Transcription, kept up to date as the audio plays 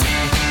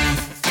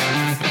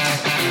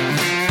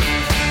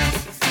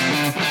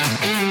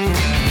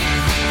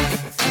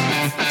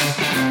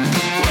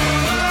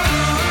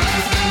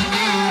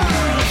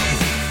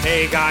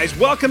guys,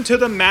 welcome to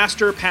the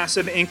Master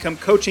Passive Income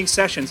Coaching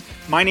Sessions.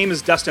 My name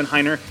is Dustin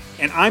Heiner,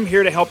 and I'm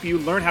here to help you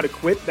learn how to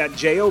quit that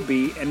JOB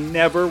and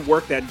never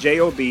work that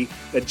JOB,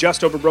 that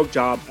just over broke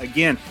job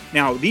again.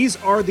 Now, these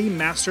are the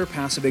Master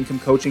Passive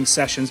Income Coaching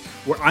Sessions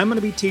where I'm going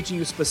to be teaching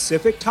you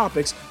specific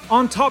topics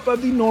on top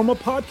of the normal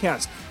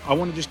podcast. I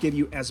want to just give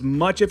you as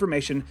much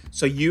information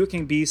so you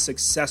can be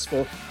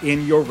successful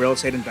in your real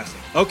estate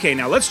investing. Okay,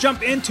 now let's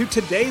jump into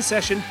today's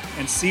session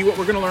and see what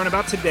we're going to learn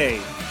about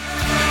today.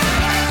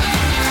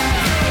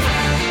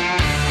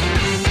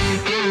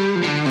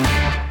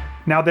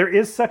 Now, there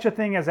is such a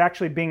thing as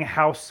actually being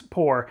house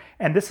poor,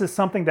 and this is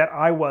something that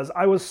I was.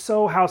 I was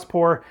so house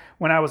poor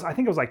when I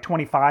think it was like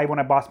 25 when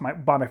I bought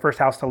my first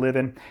house to live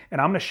in, and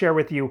I'm going to share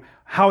with you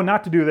how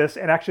not to do this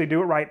and actually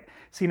do it right.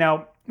 See,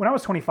 now, when I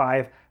was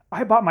 25,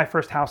 I bought my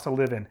first house to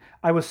live in.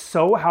 I was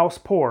so house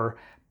poor,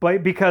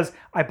 but because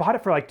I bought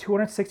it for like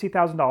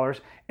 $260,000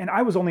 and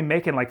I was only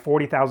making like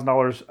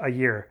 $40,000 a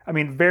year. I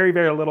mean, very,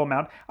 very little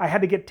amount. I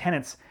had to get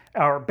tenants,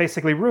 or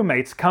basically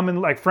roommates, come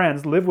and like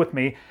friends, live with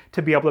me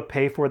to be able to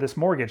pay for this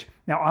mortgage.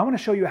 Now, I want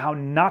to show you how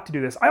not to do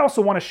this. I also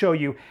want to show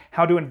you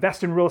how to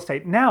invest in real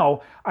estate.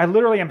 Now, I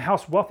literally am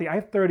house wealthy. I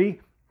have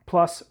 30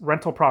 plus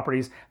rental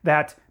properties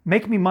that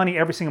make me money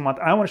every single month.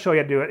 I want to show you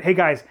how to do it. Hey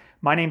guys,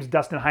 my name's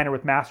Dustin Heiner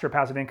with Master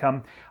Passive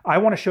Income. I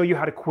want to show you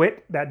how to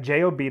quit that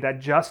JOB, that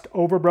just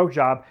over broke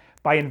job,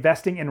 by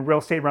investing in real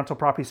estate rental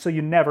properties so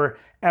you never,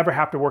 ever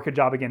have to work a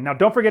job again. Now,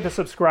 don't forget to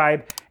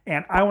subscribe,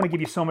 and I want to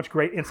give you so much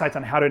great insights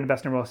on how to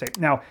invest in real estate.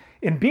 Now,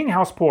 in being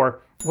house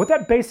poor, what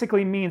that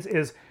basically means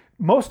is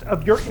most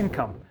of your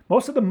income,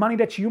 most of the money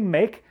that you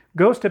make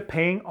goes to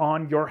paying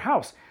on your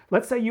house.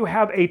 Let's say you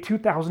have a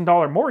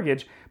 $2,000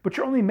 mortgage, but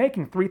you're only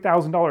making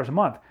 $3,000 a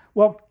month.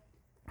 Well,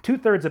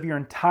 2/3 of your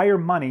entire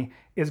money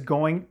is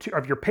going to,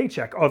 of your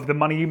paycheck, of the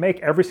money you make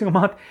every single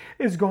month,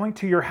 is going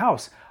to your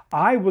house.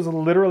 I was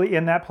literally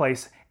in that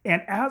place.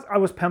 And as I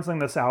was penciling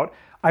this out,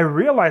 I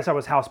realized I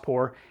was house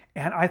poor.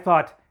 And I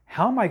thought,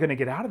 how am I going to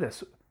get out of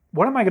this?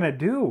 What am I going to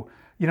do?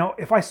 You know,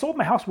 if I sold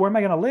my house, where am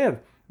I going to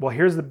live? Well,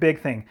 here's the big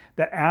thing,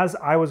 that as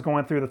I was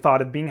going through the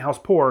thought of being house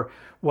poor,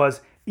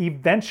 was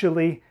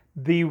eventually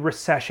the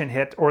recession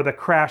hit, or the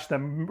crash, the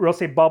real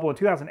estate bubble in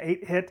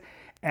 2008 hit.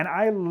 And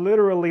I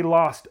literally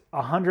lost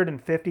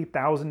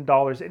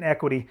 $150,000 in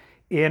equity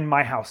in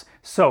my house.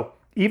 So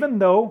even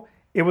though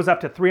it was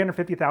up to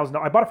 $350,000,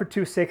 I bought it for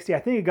 $260,000. I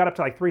think it got up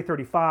to like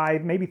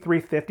 $335,000, maybe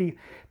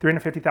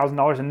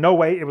 $350,000, and no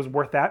way it was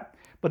worth that.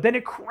 But then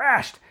it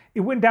crashed. It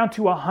went down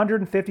to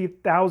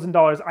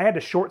 $150,000. I had to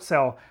short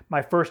sell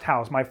my first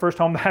house, my first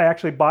home that I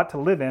actually bought to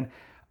live in.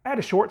 I had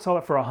to short sell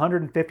it for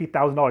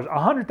 $150,000,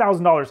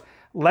 $100,000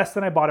 less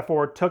than I bought it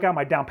for, took out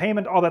my down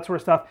payment, all that sort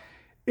of stuff.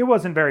 It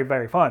wasn't very,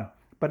 very fun.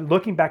 But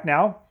looking back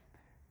now,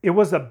 it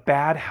was a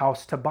bad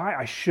house to buy.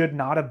 I should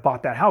not have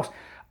bought that house.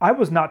 I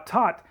was not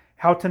taught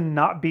how to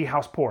not be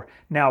house poor.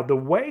 Now, the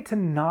way to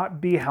not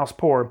be house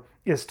poor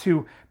is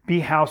to be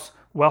house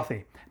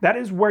wealthy. That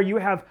is where you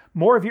have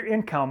more of your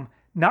income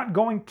not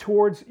going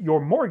towards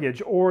your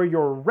mortgage or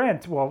your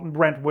rent. Well,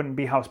 rent wouldn't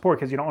be house poor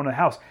because you don't own a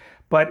house.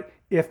 But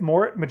if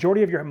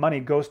majority of your money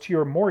goes to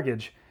your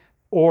mortgage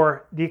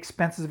or the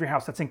expenses of your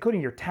house, that's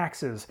including your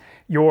taxes,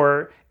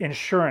 your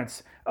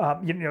insurance,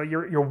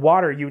 your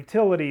water,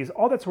 utilities,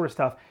 all that sort of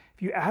stuff.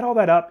 If you add all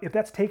that up, if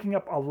that's taking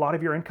up a lot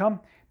of your income,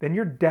 then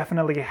you're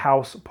definitely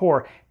house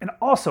poor. And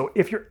also,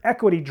 if your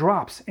equity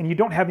drops and you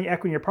don't have any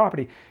equity in your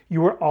property,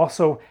 you are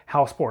also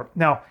house poor.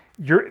 Now,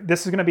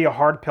 this is going to be a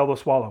hard pill to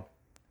swallow.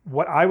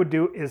 What I would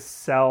do is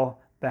sell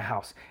the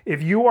house.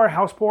 If you are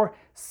house poor,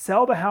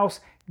 sell the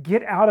house,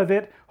 get out of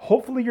it.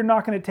 Hopefully, you're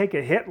not going to take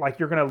a hit, like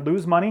you're going to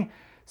lose money.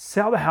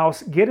 Sell the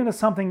house, get into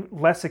something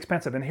less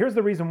expensive. And here's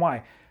the reason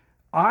why.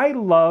 I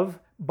love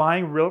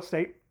buying real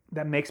estate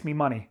that makes me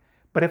money.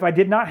 But if I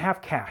did not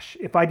have cash,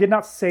 if I did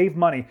not save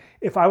money,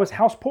 if I was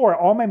house poor,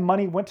 all my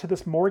money went to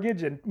this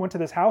mortgage and went to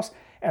this house,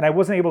 and I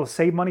wasn't able to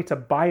save money to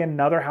buy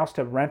another house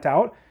to rent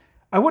out,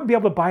 I wouldn't be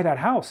able to buy that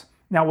house.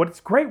 Now,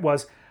 what's great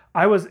was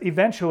I was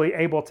eventually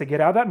able to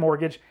get out of that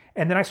mortgage,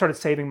 and then I started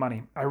saving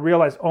money. I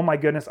realized, oh my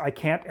goodness, I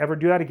can't ever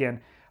do that again.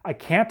 I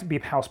can't be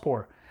house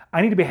poor.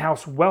 I need to be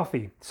house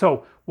wealthy.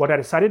 So what I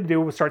decided to do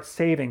was start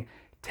saving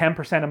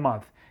 10% a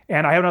month.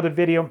 And I have another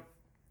video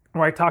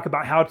where I talk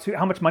about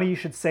how much money you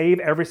should save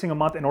every single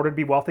month in order to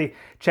be wealthy.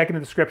 Check in the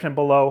description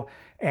below.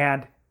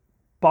 And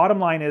bottom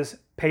line is,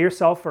 pay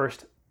yourself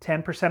first,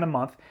 10% a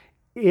month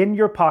in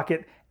your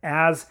pocket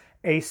as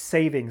a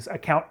savings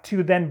account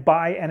to then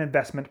buy an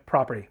investment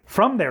property.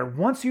 From there,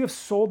 once you have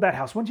sold that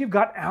house, once you've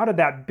got out of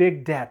that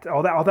big debt,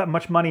 all that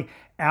much money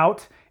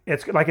out,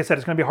 it's like I said,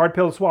 it's going to be a hard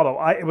pill to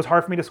swallow. It was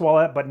hard for me to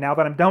swallow it, but now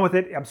that I'm done with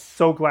it, I'm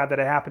so glad that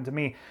it happened to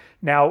me.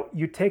 Now,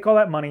 you take all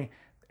that money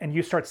and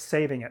you start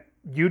saving it.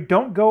 You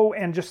don't go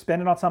and just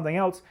spend it on something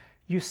else.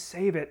 You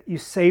save it. You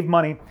save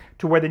money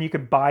to where then you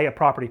can buy a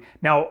property.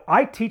 Now,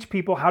 I teach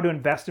people how to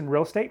invest in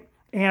real estate,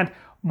 and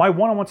my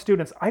one-on-one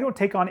students, I don't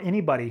take on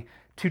anybody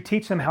to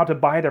teach them how to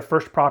buy their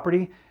first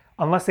property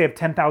unless they have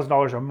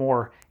 $10,000 or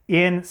more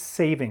in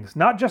savings,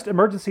 not just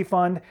emergency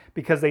fund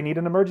because they need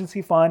an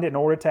emergency fund in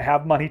order to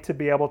have money to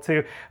be able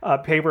to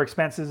pay for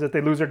expenses if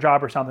they lose their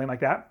job or something like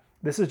that.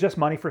 This is just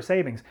money for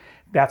savings.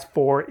 That's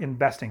for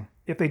investing.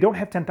 If they don't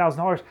have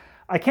 $10,000,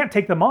 I can't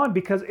take them on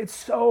because it's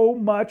so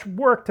much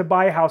work to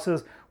buy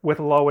houses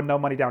with low and no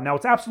money down. Now,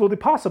 it's absolutely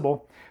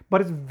possible,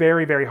 but it's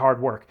very, very hard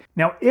work.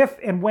 Now, if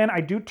and when I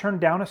do turn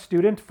down a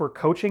student for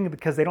coaching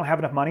because they don't have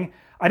enough money,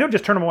 I don't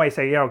just turn them away and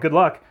say, good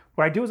luck.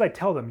 What I do is I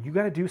tell them, you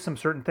got to do some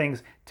certain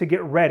things to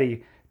get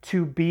ready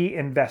to be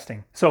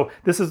investing. So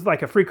this is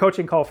like a free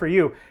coaching call for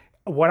you.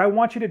 What I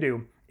want you to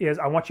do is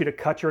I want you to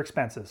cut your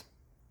expenses.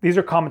 These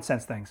are common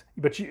sense things,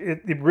 but you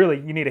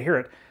need to hear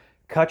it.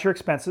 Cut your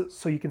expenses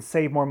so you can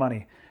save more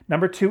money.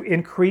 Number 2,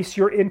 increase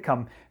your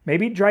income.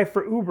 Maybe drive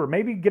for Uber,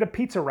 maybe get a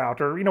pizza route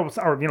or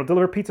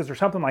deliver pizzas or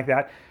something like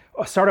that.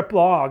 Start a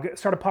blog,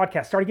 start a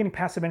podcast, start getting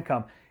passive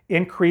income.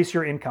 Increase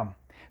your income.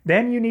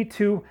 Then you need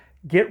to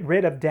get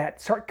rid of debt.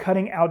 Start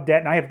cutting out debt.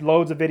 And I have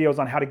loads of videos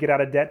on how to get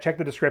out of debt. Check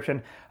the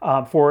description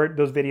for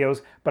those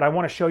videos. But I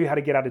want to show you how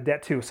to get out of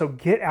debt too. So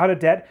get out of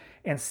debt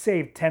and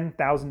save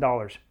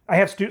 $10,000. I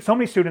have so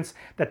many students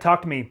that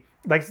talk to me,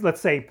 like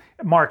let's say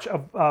March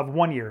of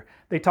 1 year.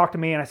 They talk to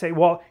me and I say,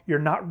 well, you're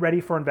not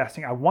ready for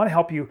investing. I want to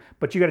help you,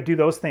 but you got to do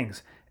those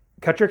things.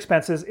 Cut your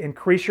expenses,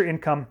 increase your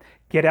income,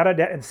 get out of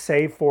debt, and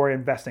save for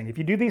investing. If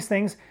you do these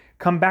things,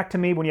 come back to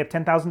me when you have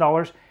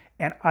 $10,000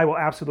 and I will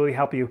absolutely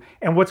help you.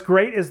 And what's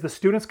great is the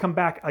students come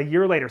back a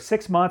year later,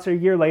 6 months or a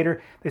year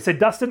later. They say,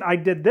 Dustin, I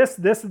did this,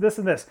 this,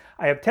 and this.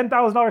 I have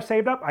 $10,000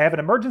 saved up. I have an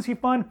emergency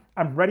fund.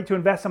 I'm ready to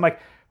invest. I'm like,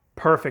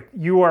 perfect.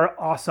 You are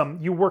awesome.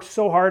 You work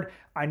so hard.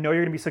 I know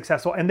you're going to be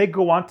successful. And they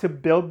go on to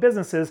build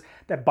businesses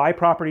that buy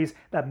properties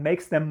that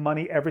makes them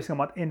money every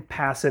single month in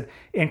passive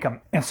income.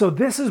 And so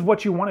this is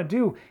what you want to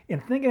do in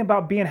thinking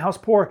about being house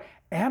poor.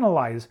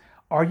 Analyze,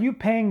 are you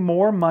paying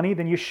more money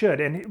than you should?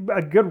 And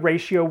a good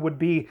ratio would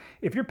be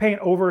if you're paying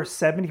over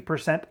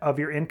 70% of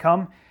your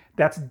income,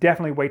 that's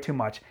definitely way too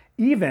much.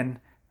 Even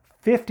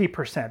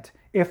 50%.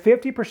 If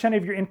 50%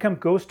 of your income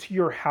goes to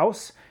your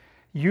house,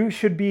 you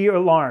should be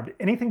alarmed.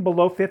 Anything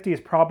below 50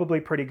 is probably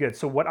pretty good.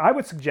 So what I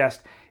would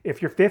suggest,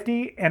 if you're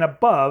 50 and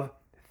above,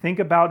 think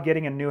about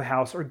getting a new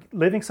house or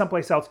living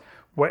someplace else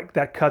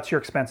that cuts your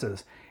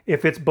expenses.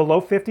 If it's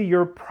below 50,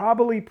 you're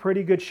probably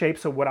pretty good shape.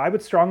 So what I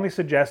would strongly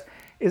suggest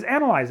is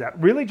analyze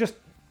that. Really just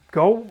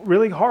go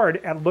really hard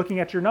at looking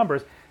at your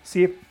numbers.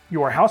 See if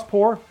you are house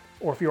poor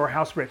or if you are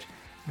house rich.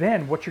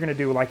 Then what you're gonna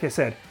do, like I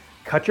said,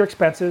 cut your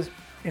expenses,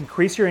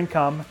 increase your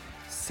income,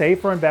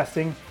 save for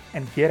investing,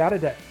 and get out of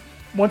debt.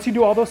 Once you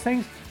do all those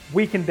things,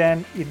 we can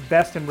then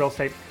invest in real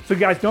estate. So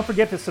guys, don't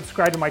forget to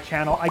subscribe to my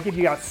channel. I give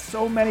you guys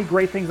so many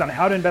great things on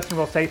how to invest in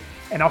real estate,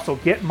 and also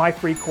get my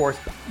free course,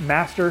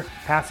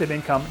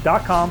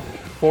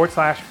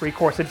 masterpassiveincome.com/free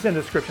course. It's in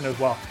the description as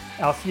well.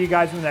 I'll see you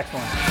guys in the next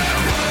one.